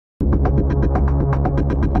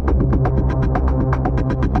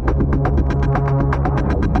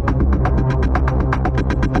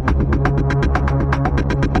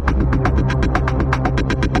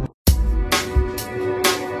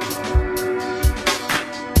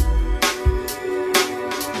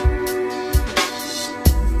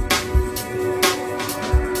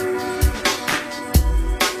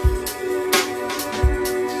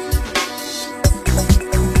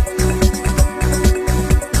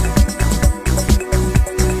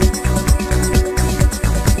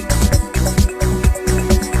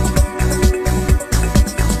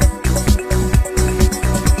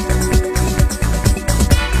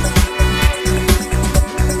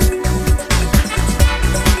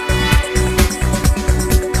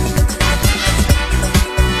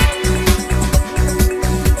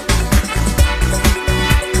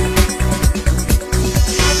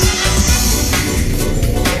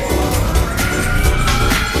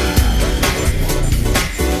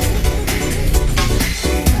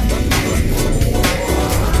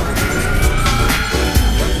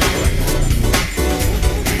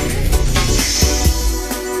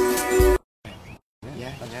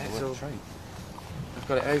all. I've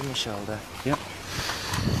got it over my shoulder. Yep.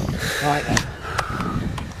 Right then.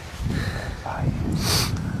 Right.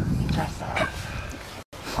 Just that.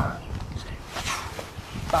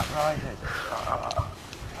 Back rising.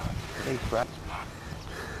 Deep breath.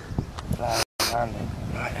 Flat landing.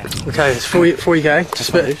 Right then. Okay, before you go, just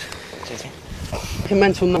a bit. You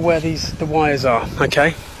mental know where the wires are.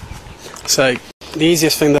 Okay. So the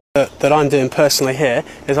easiest thing that I'm doing personally here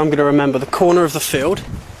is I'm going to remember the corner of the field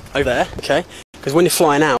over there. Okay. Because when you're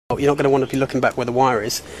flying out, you're not going to want to be looking back where the wire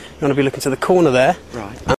is. You want to be looking to the corner there.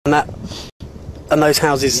 Right. And those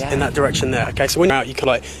houses in that direction there. Okay, so when you're out, you can,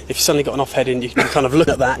 like, if you suddenly got an off heading, you can kind of look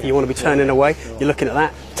at that. You want to be turning away. You're looking at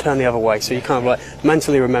that, turn the other way. So you kind of like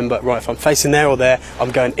mentally remember, right, if I'm facing there or there,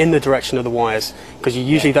 I'm going in the direction of the wires. Because you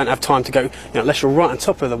usually don't have time to go, unless you're right on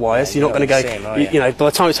top of the wires. You're not going to go. You know, by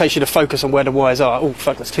the time it takes you to focus on where the wires are, oh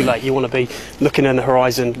fuck, that's too late. You want to be looking in the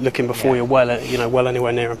horizon, looking before you're well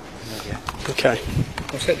anywhere near them. Okay.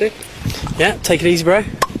 What's that do? Yeah, take it easy, bro.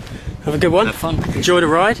 Have a good one. Have fun. Enjoy the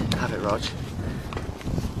ride. Have it, Rog.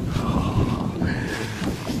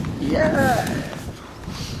 Yeah.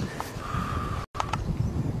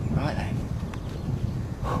 Right then.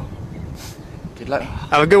 Good luck.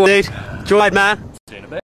 Have a good one, dude. Enjoy, man. See you in a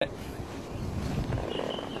bit.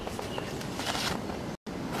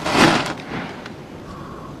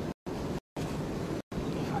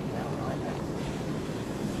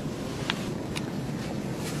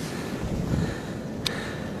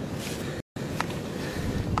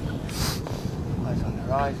 Eyes on the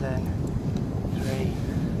horizon. 3,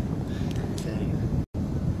 2,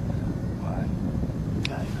 1,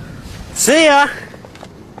 go. See ya.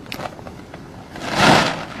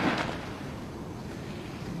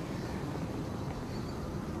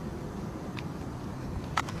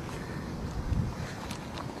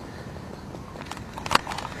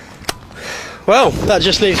 Well, that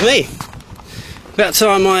just leaves me. About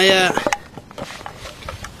time I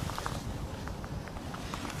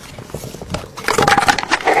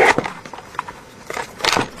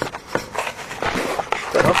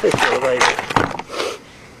got off this little baby.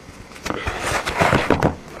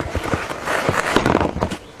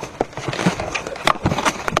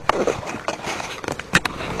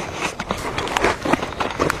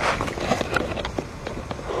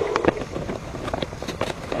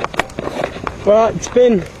 Well, it's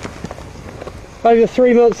been over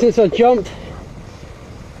 3 months since I jumped.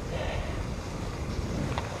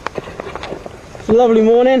 It's a lovely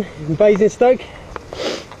morning in Basingstoke.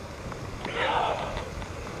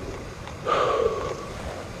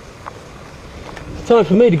 It's time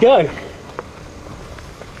for me to go.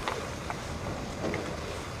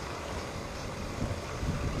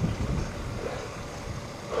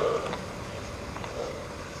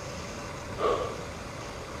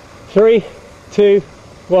 Three, 2,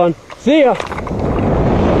 1, see ya!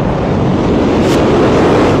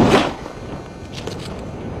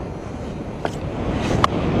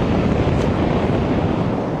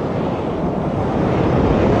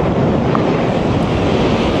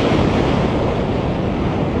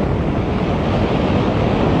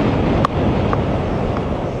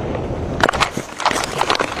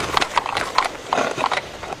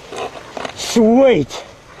 Sweet!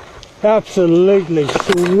 Absolutely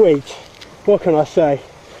sweet! What can I say?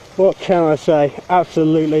 What can I say?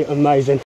 Absolutely amazing.